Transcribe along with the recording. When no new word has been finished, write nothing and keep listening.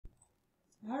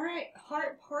All right,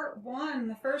 heart part one.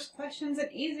 The first question's an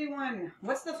easy one.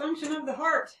 What's the function of the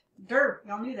heart?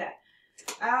 Y'all knew that.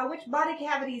 Which body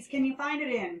cavities can you find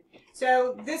it in?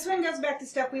 So this one goes back to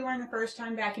stuff we learned the first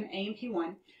time back in A&P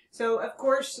 1. So of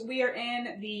course we are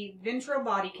in the ventral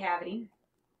body cavity,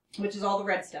 which is all the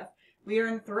red stuff. We are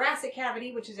in the thoracic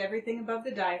cavity, which is everything above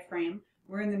the diaphragm.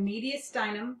 We're in the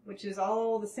mediastinum, which is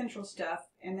all the central stuff.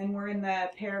 And then we're in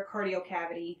the pericardial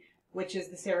cavity, which is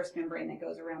the serous membrane that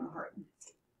goes around the heart.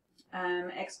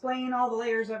 Explain all the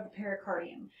layers of the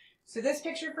pericardium. So this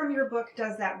picture from your book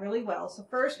does that really well. So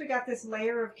first we got this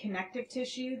layer of connective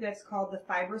tissue that's called the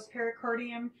fibrous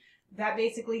pericardium. That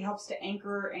basically helps to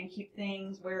anchor and keep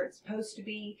things where it's supposed to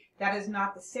be. That is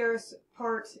not the serous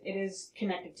part, it is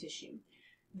connective tissue.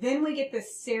 Then we get the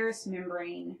serous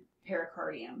membrane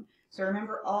pericardium. So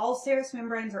remember, all serous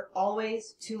membranes are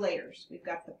always two layers. We've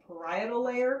got the parietal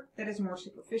layer that is more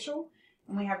superficial,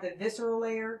 and we have the visceral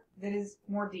layer that is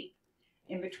more deep.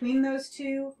 In between those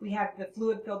two, we have the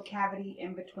fluid-filled cavity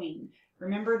in between.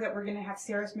 Remember that we're going to have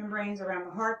serous membranes around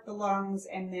the heart, the lungs,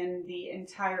 and then the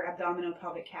entire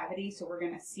abdominopelvic cavity. So we're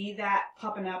going to see that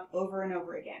popping up over and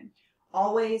over again.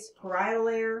 Always parietal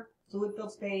layer,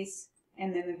 fluid-filled space,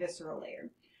 and then the visceral layer.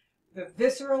 The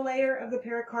visceral layer of the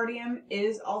pericardium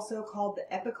is also called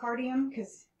the epicardium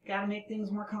because got to make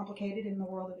things more complicated in the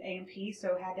world of A&P,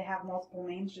 so had to have multiple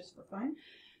names just for fun.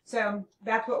 So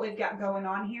that's what we've got going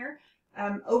on here.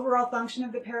 Overall function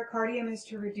of the pericardium is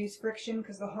to reduce friction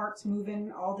because the heart's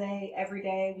moving all day, every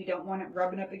day. We don't want it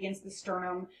rubbing up against the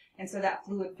sternum, and so that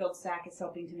fluid-filled sac is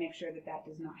helping to make sure that that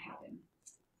does not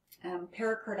happen.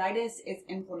 Pericarditis is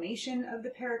inflammation of the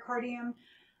pericardium.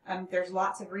 There's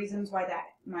lots of reasons why that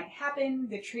might happen.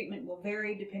 The treatment will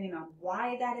vary depending on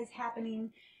why that is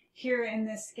happening. Here in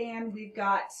this scan, we've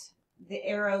got the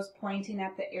arrows pointing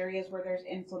at the areas where there's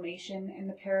inflammation in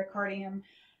the pericardium.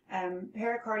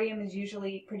 Pericardium is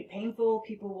usually pretty painful.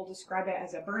 People will describe it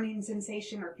as a burning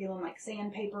sensation or feeling like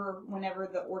sandpaper whenever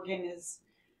the organ is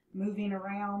moving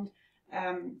around.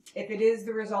 If it is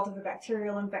the result of a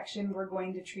bacterial infection, we're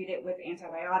going to treat it with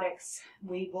antibiotics.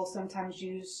 We will sometimes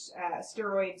use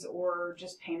steroids or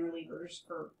just pain relievers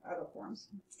for other forms.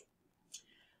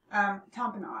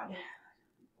 Tamponade,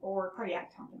 or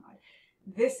cardiac tamponade.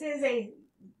 This is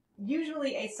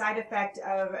usually a side effect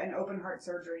of an open heart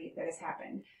surgery that has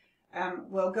happened.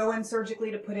 We'll go in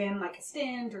surgically to put in like a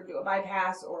stent or do a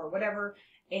bypass or whatever,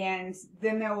 and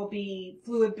then there will be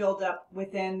fluid buildup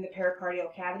within the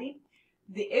pericardial cavity.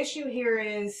 The issue here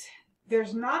is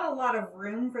there's not a lot of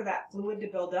room for that fluid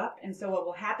to build up, and so what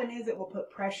will happen is it will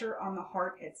put pressure on the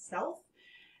heart itself,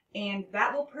 and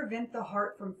that will prevent the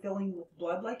heart from filling with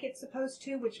blood like it's supposed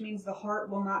to, which means the heart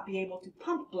will not be able to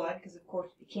pump blood, because of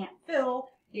course if you can't fill,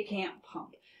 you can't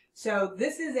pump. So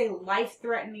this is a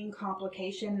life-threatening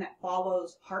complication that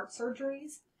follows heart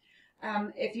surgeries.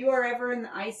 If you are ever in the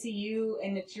ICU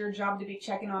and it's your job to be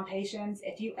checking on patients,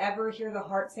 if you ever hear the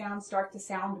heart sound start to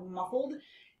sound muffled,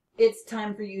 it's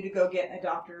time for you to go get a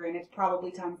doctor, and it's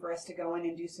probably time for us to go in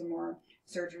and do some more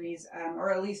surgeries,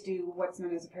 or at least do what's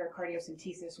known as a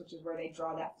pericardiocentesis, which is where they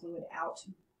draw that fluid out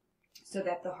so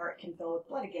that the heart can fill with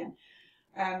blood again.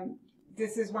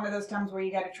 This is one of those times where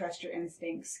you got to trust your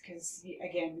instincts because,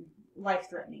 again,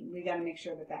 life-threatening. We got to make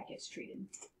sure that that gets treated.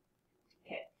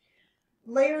 Okay.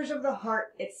 Layers of the heart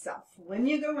itself. When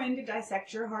you go in to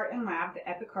dissect your heart in lab, the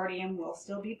epicardium will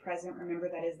still be present. Remember,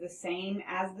 that is the same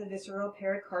as the visceral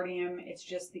pericardium. It's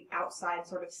just the outside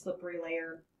sort of slippery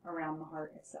layer around the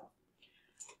heart itself.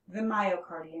 The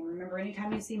myocardium. Remember,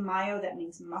 anytime you see myo, that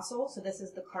means muscle. So this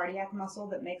is the cardiac muscle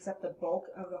that makes up the bulk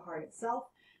of the heart itself.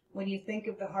 When you think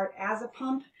of the heart as a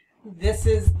pump, this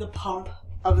is the pump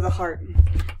of the heart.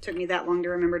 It took me that long to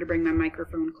remember to bring my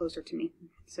microphone closer to me.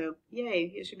 So,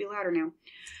 yay, it should be louder now.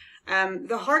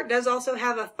 The heart does also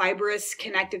have a fibrous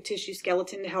connective tissue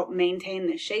skeleton to help maintain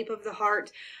the shape of the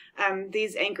heart.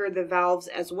 These anchor the valves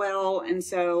as well, and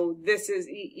so this is,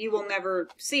 you will never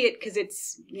see it because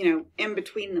it's, in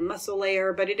between the muscle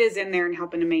layer, but it is in there and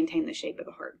helping to maintain the shape of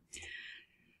the heart.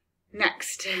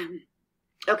 Next.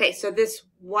 Okay, so this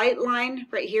white line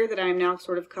right here that I'm now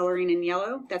sort of coloring in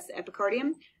yellow, that's the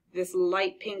epicardium. This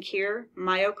light pink here,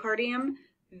 myocardium.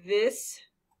 This,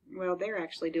 well, they're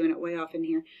actually doing it way off in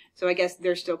here. So I guess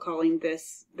they're still calling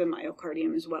this the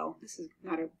myocardium as well. This is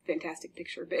not a fantastic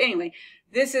picture. But anyway,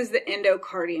 this is the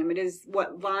endocardium. It is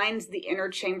what lines the inner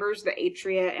chambers, the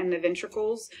atria and the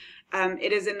ventricles.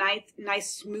 It is a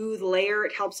nice smooth layer.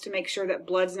 It helps to make sure that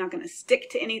blood's not going to stick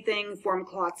to anything, form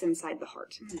clots inside the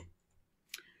heart.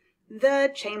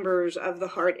 The chambers of the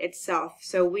heart itself.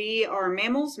 So we are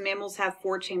mammals. Mammals have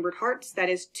 4-chambered hearts. That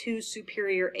is 2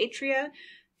 superior atria,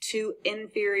 2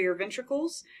 inferior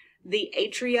ventricles. The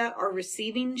atria are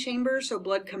receiving chambers, so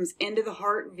blood comes into the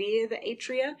heart via the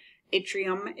atria.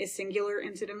 Atrium is singular,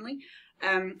 incidentally.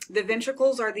 The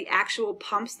ventricles are the actual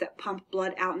pumps that pump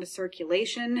blood out into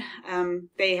circulation.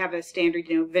 They have a standard,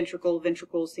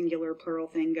 ventricle, singular, plural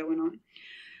thing going on.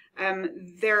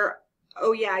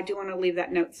 Oh yeah, I do want to leave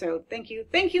that note, so thank you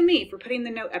me for putting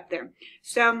the note up there.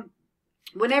 So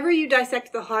whenever you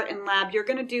dissect the heart in lab, you're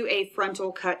going to do a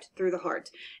frontal cut through the heart.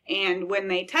 And when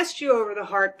they test you over the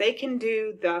heart, they can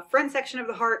do the front section of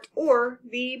the heart or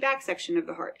the back section of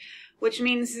the heart, which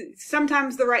means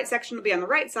sometimes the right section will be on the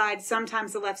right side,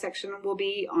 sometimes the left section will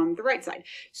be on the right side.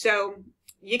 So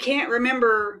you can't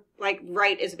remember like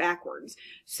right is backwards.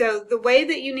 So the way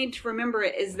that you need to remember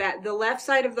it is that the left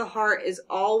side of the heart is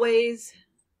always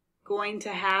going to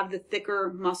have the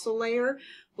thicker muscle layer.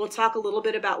 We'll talk a little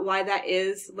bit about why that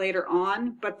is later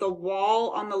on, but the wall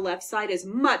on the left side is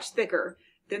much thicker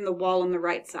than the wall on the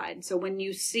right side. So when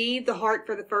you see the heart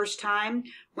for the first time,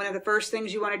 one of the first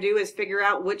things you want to do is figure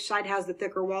out which side has the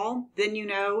thicker wall. Then you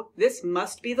know this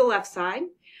must be the left side.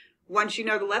 Once you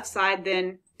know the left side,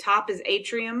 then top is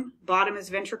atrium, bottom is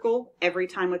ventricle, every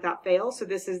time without fail. So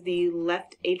this is the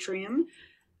left atrium.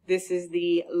 This is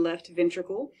the left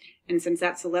ventricle. And since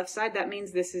that's the left side, that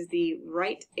means this is the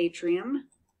right atrium.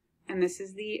 And this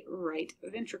is the right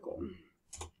ventricle.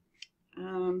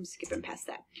 Skipping past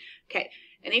that. Okay.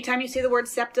 Anytime you see the word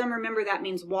septum, remember that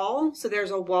means wall. So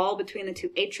there's a wall between the 2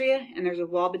 atria, and there's a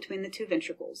wall between the 2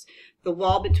 ventricles. The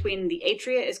wall between the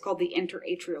atria is called the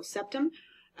interatrial septum.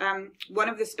 One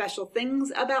of the special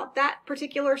things about that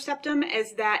particular septum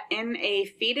is that in a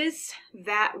fetus,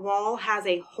 that wall has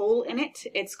a hole in it.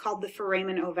 It's called the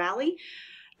foramen ovale.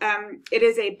 It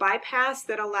is a bypass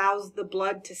that allows the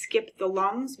blood to skip the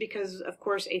lungs because, of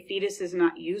course, a fetus is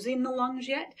not using the lungs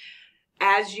yet.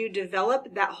 As you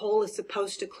develop, that hole is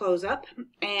supposed to close up,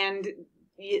 and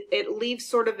it leaves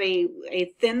sort of a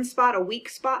thin spot, a weak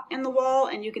spot in the wall,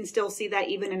 and you can still see that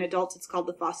even in adults. It's called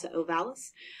the fossa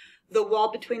ovalis. The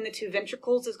wall between the 2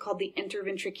 ventricles is called the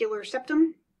interventricular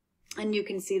septum, and you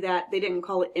can see that. They didn't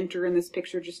call it inter in this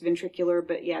picture, just ventricular,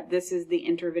 but yeah, this is the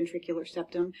interventricular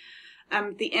septum.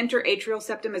 The interatrial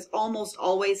septum is almost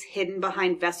always hidden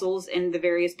behind vessels in the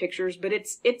various pictures, but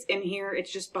it's in here.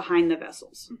 It's just behind the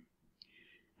vessels.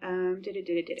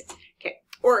 Okay,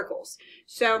 auricles.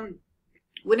 So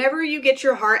whenever you get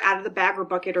your heart out of the bag or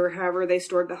bucket or however they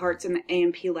stored the hearts in the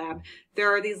A&P lab,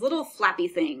 there are these little flappy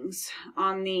things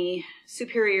on the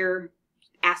superior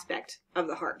aspect of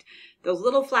the heart. Those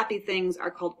little flappy things are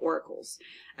called auricles.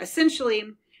 Essentially,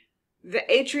 the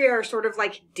atria are sort of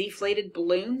like deflated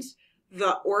balloons.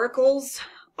 The auricles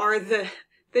are the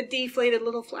deflated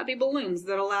little flappy balloons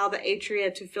that allow the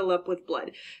atria to fill up with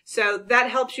blood. So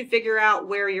that helps you figure out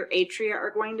where your atria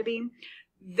are going to be.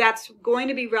 That's going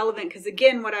to be relevant because,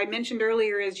 again, what I mentioned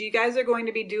earlier is you guys are going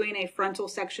to be doing a frontal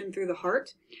section through the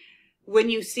heart.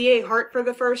 When you see a heart for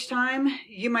the first time,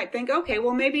 you might think, okay,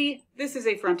 well, maybe this is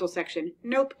a frontal section.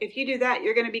 Nope. If you do that,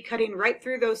 you're going to be cutting right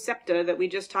through those septa that we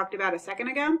just talked about a second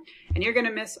ago, and you're going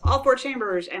to miss all 4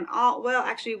 chambers and well,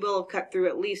 actually, we'll have cut through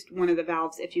at least one of the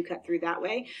valves if you cut through that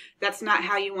way. That's not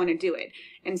how you want to do it.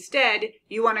 Instead,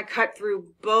 you want to cut through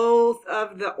both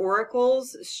of the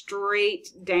auricles straight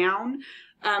down.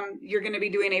 You're going to be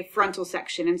doing a frontal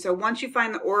section. And so once you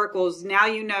find the auricles, now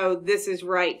you know this is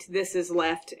right, this is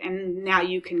left, and now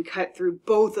you can cut through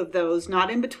both of those, not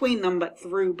in between them, but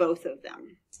through both of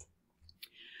them.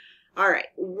 All right,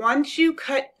 once you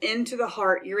cut into the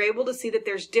heart, you're able to see that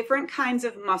there's different kinds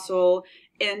of muscle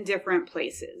in different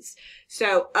places.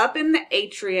 So up in the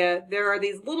atria, there are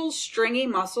these little stringy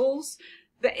muscles.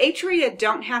 The atria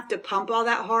don't have to pump all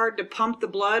that hard to pump the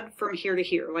blood from here to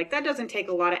here. Like, that doesn't take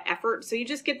a lot of effort. So you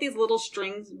just get these little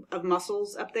strings of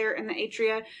muscles up there in the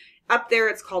atria. Up there,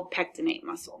 it's called pectinate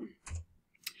muscle.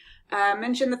 I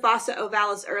mentioned the fossa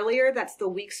ovalis earlier. That's the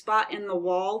weak spot in the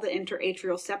wall, the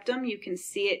interatrial septum. You can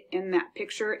see it in that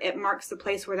picture. It marks the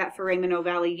place where that foramen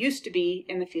ovale used to be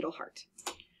in the fetal heart.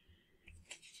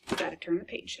 Got to turn the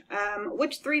page.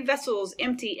 Which 3 vessels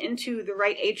empty into the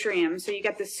right atrium? So you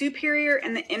got the superior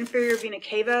and the inferior vena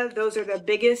cava. Those are the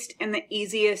biggest and the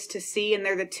easiest to see, and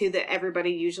they're the 2 that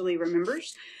everybody usually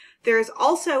remembers. There is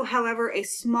also, however, a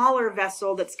smaller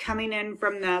vessel that's coming in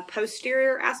from the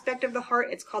posterior aspect of the heart.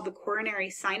 It's called the coronary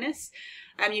sinus.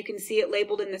 You can see it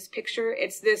labeled in this picture.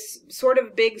 It's this sort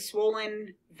of big,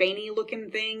 swollen, veiny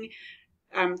looking thing.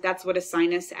 That's what a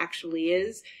sinus actually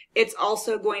is. It's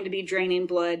also going to be draining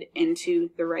blood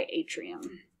into the right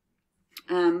atrium.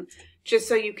 Just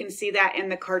so you can see that in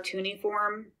the cartoony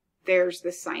form, there's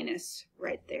the sinus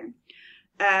right there.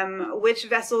 which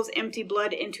vessels empty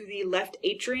blood into the left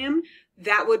atrium?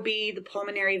 That would be the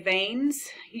pulmonary veins.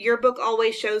 Your book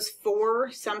always shows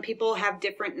 4. Some people have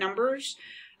different numbers.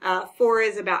 4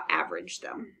 is about average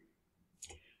though.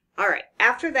 All right,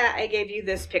 after that I gave you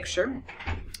this picture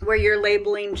where you're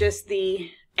labeling just the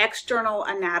external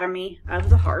anatomy of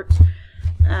the heart.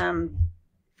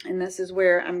 And this is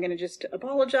where I'm going to just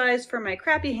apologize for my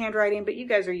crappy handwriting, but you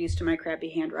guys are used to my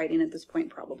crappy handwriting at this point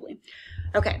probably.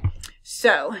 Okay,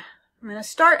 so I'm going to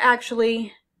start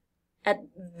actually at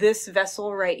this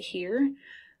vessel right here.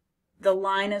 The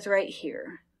line is right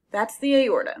here. That's the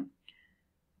aorta.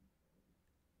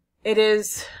 It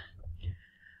is,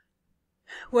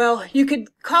 well, you could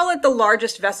call it the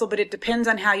largest vessel, but it depends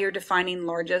on how you're defining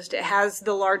largest. It has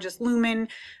the largest lumen.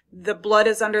 The blood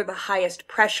is under the highest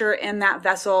pressure in that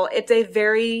vessel. It's a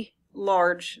very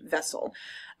large vessel.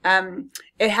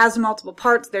 It has multiple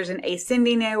parts. There's an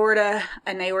ascending aorta,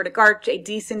 an aortic arch, a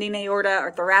descending aorta,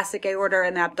 or thoracic aorta,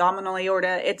 an abdominal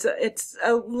aorta. It's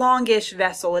a longish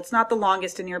vessel. It's not the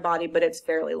longest in your body, but it's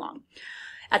fairly long.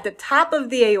 At the top of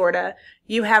the aorta,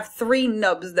 you have 3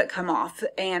 nubs that come off,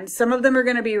 and some of them are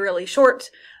going to be really short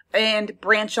and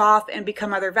branch off and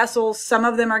become other vessels. Some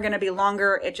of them are going to be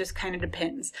longer. It just kind of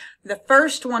depends. The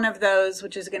first one of those,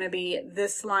 which is going to be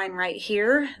this line right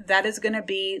here, that is going to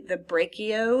be the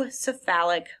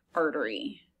brachiocephalic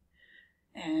artery.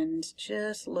 And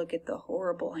just look at the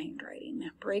horrible handwriting.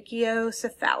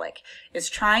 Brachiocephalic is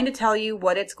trying to tell you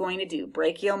what it's going to do.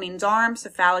 Brachio means arm,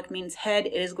 cephalic means head.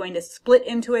 It is going to split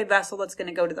into a vessel that's going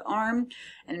to go to the arm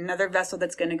and another vessel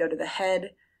that's going to go to the head.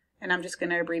 And I'm just going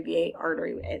to abbreviate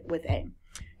artery with A.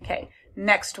 Okay,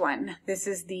 next one. This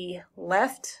is the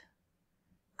left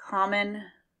common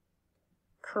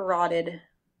carotid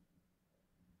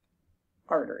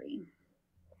artery.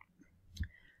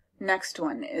 Next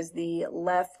one is the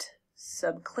left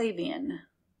subclavian.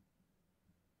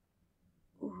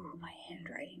 Ooh, my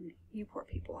handwriting. You poor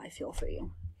people, I feel for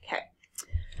you. Okay.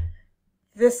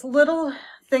 This little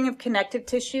thing of connective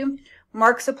tissue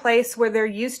marks a place where there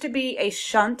used to be a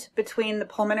shunt between the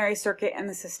pulmonary circuit and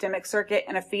the systemic circuit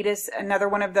in a fetus, another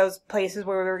one of those places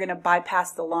where we were going to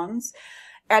bypass the lungs.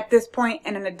 At this point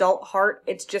in an adult heart,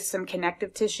 it's just some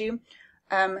connective tissue.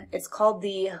 It's called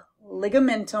the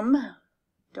ligamentum.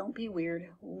 Don't be weird.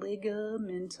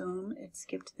 Ligamentum. It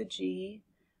skipped the G.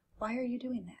 Why are you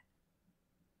doing that?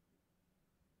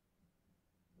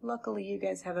 Luckily, you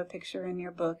guys have a picture in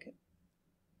your book.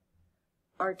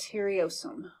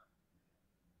 Arteriosum.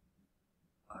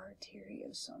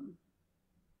 Arteriosum.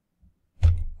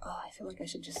 Oh, I feel like I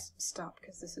should just stop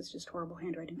because this is just horrible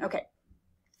handwriting. Okay,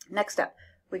 next up,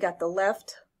 we got the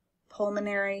left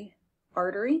pulmonary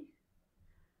artery,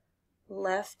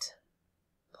 left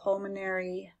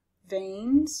pulmonary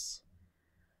veins.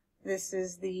 This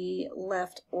is the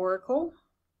left auricle,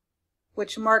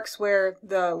 which marks where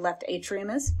the left atrium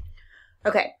is.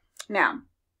 Okay, now,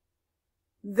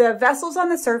 the vessels on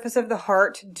the surface of the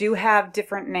heart do have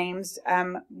different names.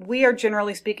 We are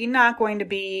generally speaking not going to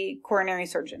be coronary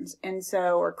surgeons, and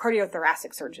so, or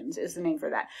cardiothoracic surgeons is the name for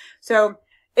that. So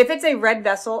if it's a red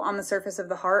vessel on the surface of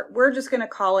the heart, we're just going to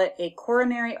call it a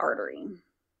coronary artery.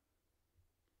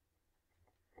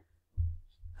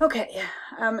 Okay,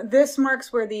 this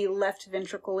marks where the left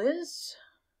ventricle is.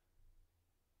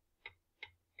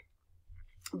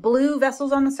 Blue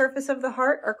vessels on the surface of the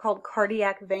heart are called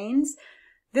cardiac veins.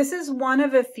 This is one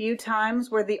of a few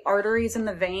times where the arteries and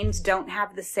the veins don't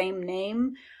have the same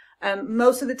name.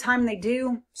 Most of the time they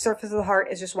do. Surface of the heart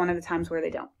is just one of the times where they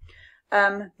don't.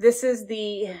 This is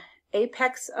the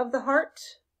apex of the heart.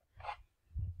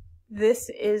 This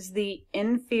is the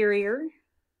inferior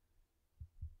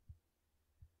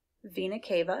vena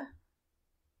cava.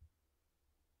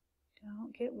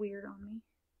 Don't get weird on me.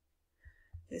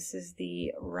 This is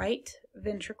the right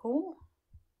ventricle.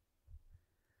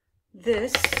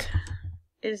 This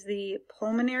is the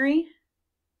pulmonary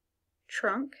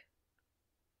trunk.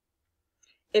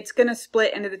 It's going to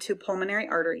split into the 2 pulmonary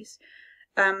arteries.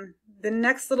 The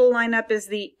next little line up is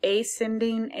the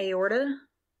ascending aorta.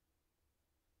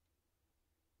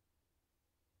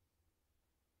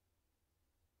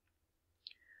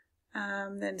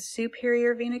 Then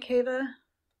superior vena cava.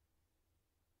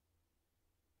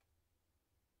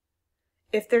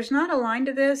 If there's not a line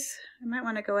to this, I might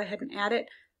want to go ahead and add it.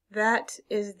 That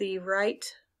is the right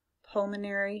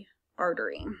pulmonary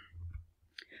artery.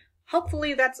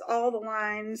 Hopefully that's all the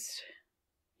lines.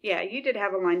 Yeah, you did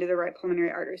have a line to the right pulmonary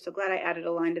artery, so glad I added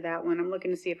a line to that one. I'm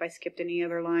looking to see if I skipped any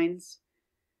other lines.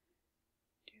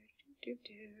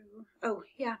 Oh,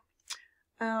 yeah.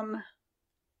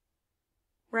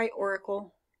 Right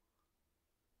auricle.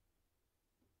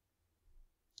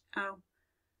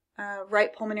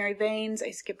 Right pulmonary veins,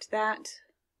 I skipped that.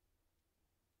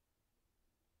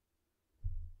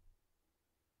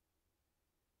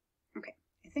 Okay,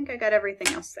 I think I got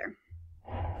everything else there.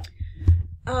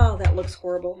 Oh, that looks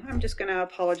horrible. I'm just going to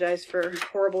apologize for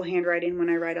horrible handwriting when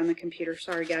I write on the computer.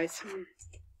 Sorry, guys.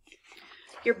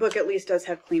 Your book at least does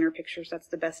have cleaner pictures. That's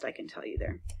the best I can tell you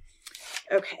there.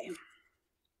 Okay.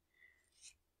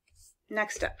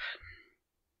 Next up.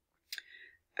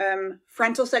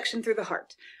 Frontal section through the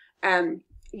heart.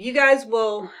 You guys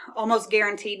will almost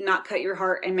guaranteed not cut your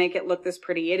heart and make it look this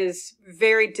pretty. It is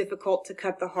very difficult to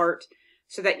cut the heart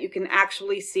so that you can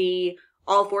actually see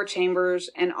all 4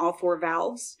 chambers and all 4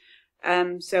 valves.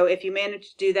 So if you manage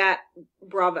to do that,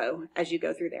 bravo as you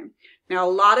go through there. Now,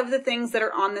 a lot of the things that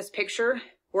are on this picture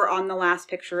were on the last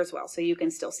picture as well. So you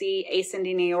can still see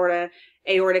ascending aorta,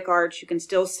 aortic arch. You can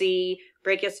still see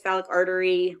brachiocephalic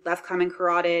artery, left common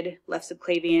carotid, left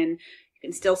subclavian. You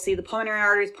can still see the pulmonary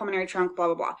arteries, pulmonary trunk, blah,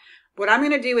 blah, blah. What I'm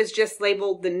going to do is just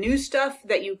label the new stuff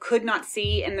that you could not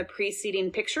see in the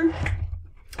preceding picture.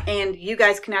 And you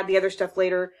guys can add the other stuff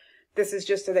later. This is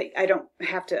just so that I don't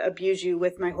have to abuse you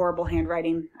with my horrible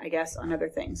handwriting, I guess, on other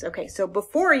things. Okay, so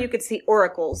before you could see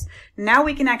auricles, now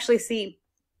we can actually see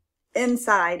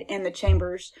inside in the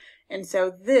chambers. And so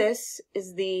this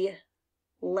is the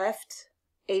left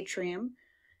atrium.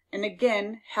 And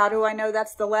again, how do I know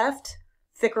that's the left?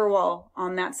 Thicker wall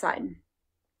on that side.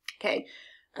 Okay,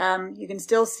 you can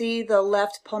still see the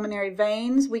left pulmonary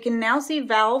veins. We can now see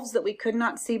valves that we could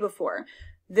not see before.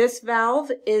 This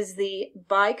valve is the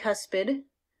bicuspid.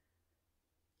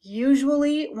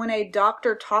 Usually when a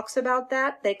doctor talks about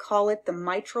that, they call it the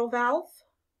mitral valve.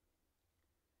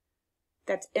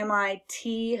 That's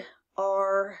M-I-T-R-A-L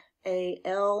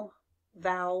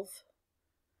valve.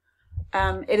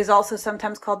 It is also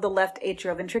sometimes called the left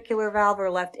atrioventricular valve or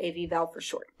left AV valve for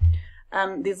short.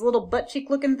 These little butt cheek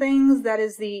looking things, that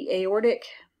is the aortic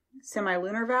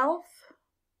semilunar valve.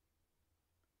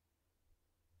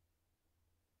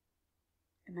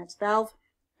 And that's valve.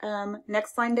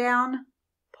 Next line down,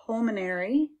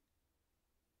 pulmonary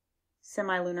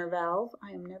semilunar valve.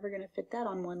 I am never going to fit that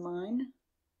on one line.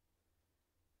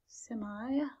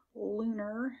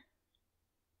 Semilunar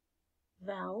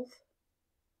valve.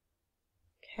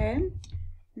 Okay.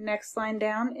 Next line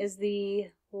down is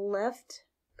the left,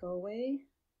 go away,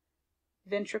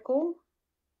 ventricle.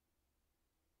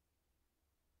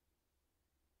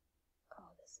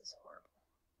 Oh, this is horrible.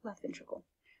 Left ventricle.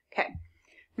 Okay.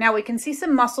 Now we can see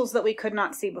some muscles that we could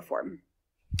not see before.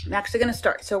 I'm actually going to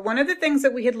start. So one of the things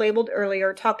that we had labeled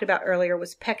earlier, talked about earlier,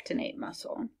 was pectinate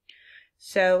muscle.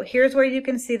 So here's where you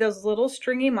can see those little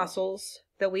stringy muscles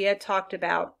that we had talked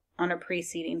about on a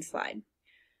preceding slide.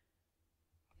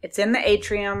 It's in the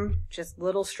atrium, just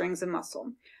little strings of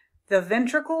muscle. The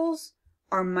ventricles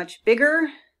are much bigger.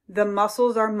 The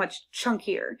muscles are much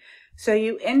chunkier. So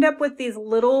you end up with these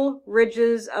little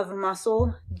ridges of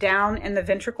muscle down in the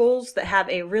ventricles that have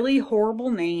a really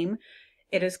horrible name.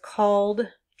 It is called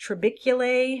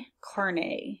trabeculae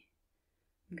carnae.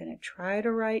 I'm going to try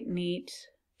to write neat.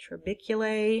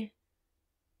 Trabeculae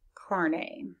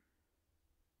carnae.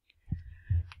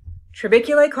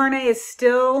 Trabeculae carnae is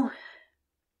still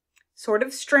sort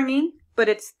of stringy, but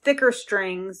it's thicker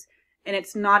strings and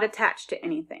it's not attached to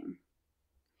anything.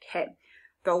 Okay.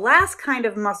 The last kind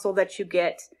of muscle that you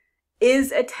get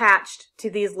is attached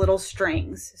to these little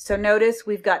strings. So notice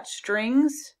we've got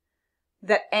strings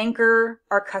that anchor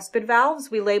our cuspid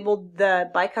valves. We labeled the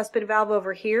bicuspid valve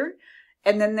over here.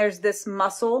 And then there's this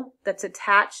muscle that's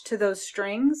attached to those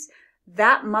strings.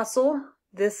 That muscle,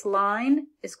 this line,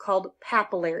 is called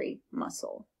papillary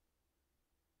muscle.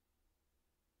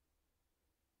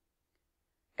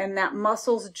 And that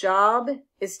muscle's job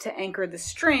is to anchor the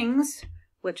strings,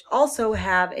 which also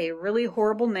have a really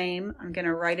horrible name. I'm going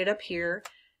to write it up here.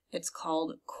 It's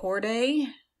called chordae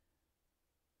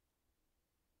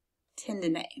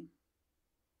tendineae,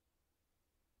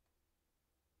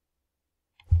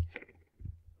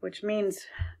 which means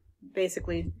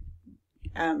basically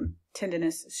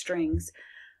tendinous strings.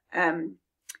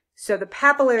 So the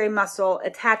papillary muscle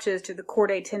attaches to the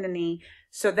chordae tendineae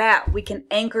so that we can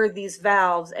anchor these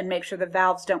valves and make sure the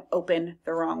valves don't open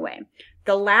the wrong way.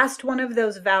 The last one of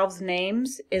those valves'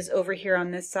 names is over here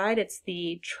on this side. It's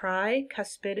the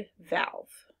tricuspid valve.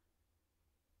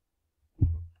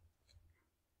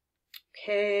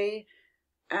 Okay,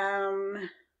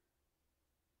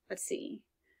 let's see.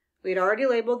 We'd already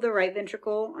labeled the right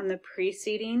ventricle on the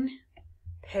preceding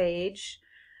page.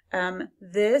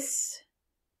 This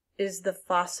is the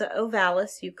fossa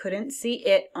ovalis. You couldn't see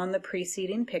it on the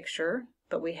preceding picture,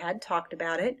 but we had talked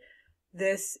about it.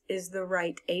 This is the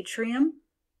right atrium.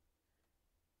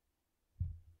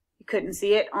 You couldn't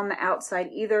see it on the outside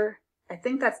either. I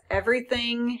think that's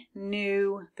everything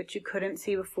new that you couldn't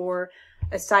see before,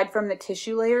 aside from the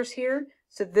tissue layers here.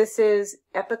 So this is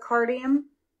epicardium,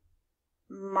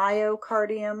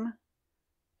 myocardium,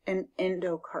 and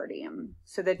endocardium.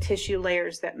 So the tissue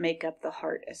layers that make up the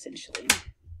heart, essentially.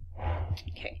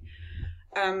 Okay.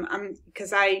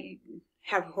 Because I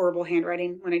have horrible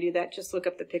handwriting when I do that. Just look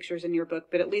up the pictures in your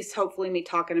book. But at least hopefully me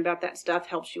talking about that stuff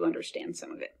helps you understand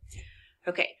some of it.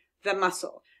 Okay. The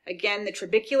muscle. Again, the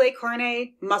trabeculae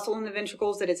carinae, muscle in the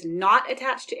ventricles that is not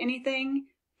attached to anything.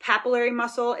 Papillary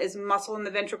muscle is muscle in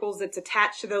the ventricles that's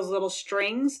attached to those little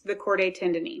strings, the chordae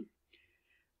tendineae.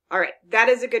 All right, that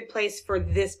is a good place for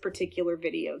this particular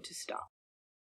video to stop.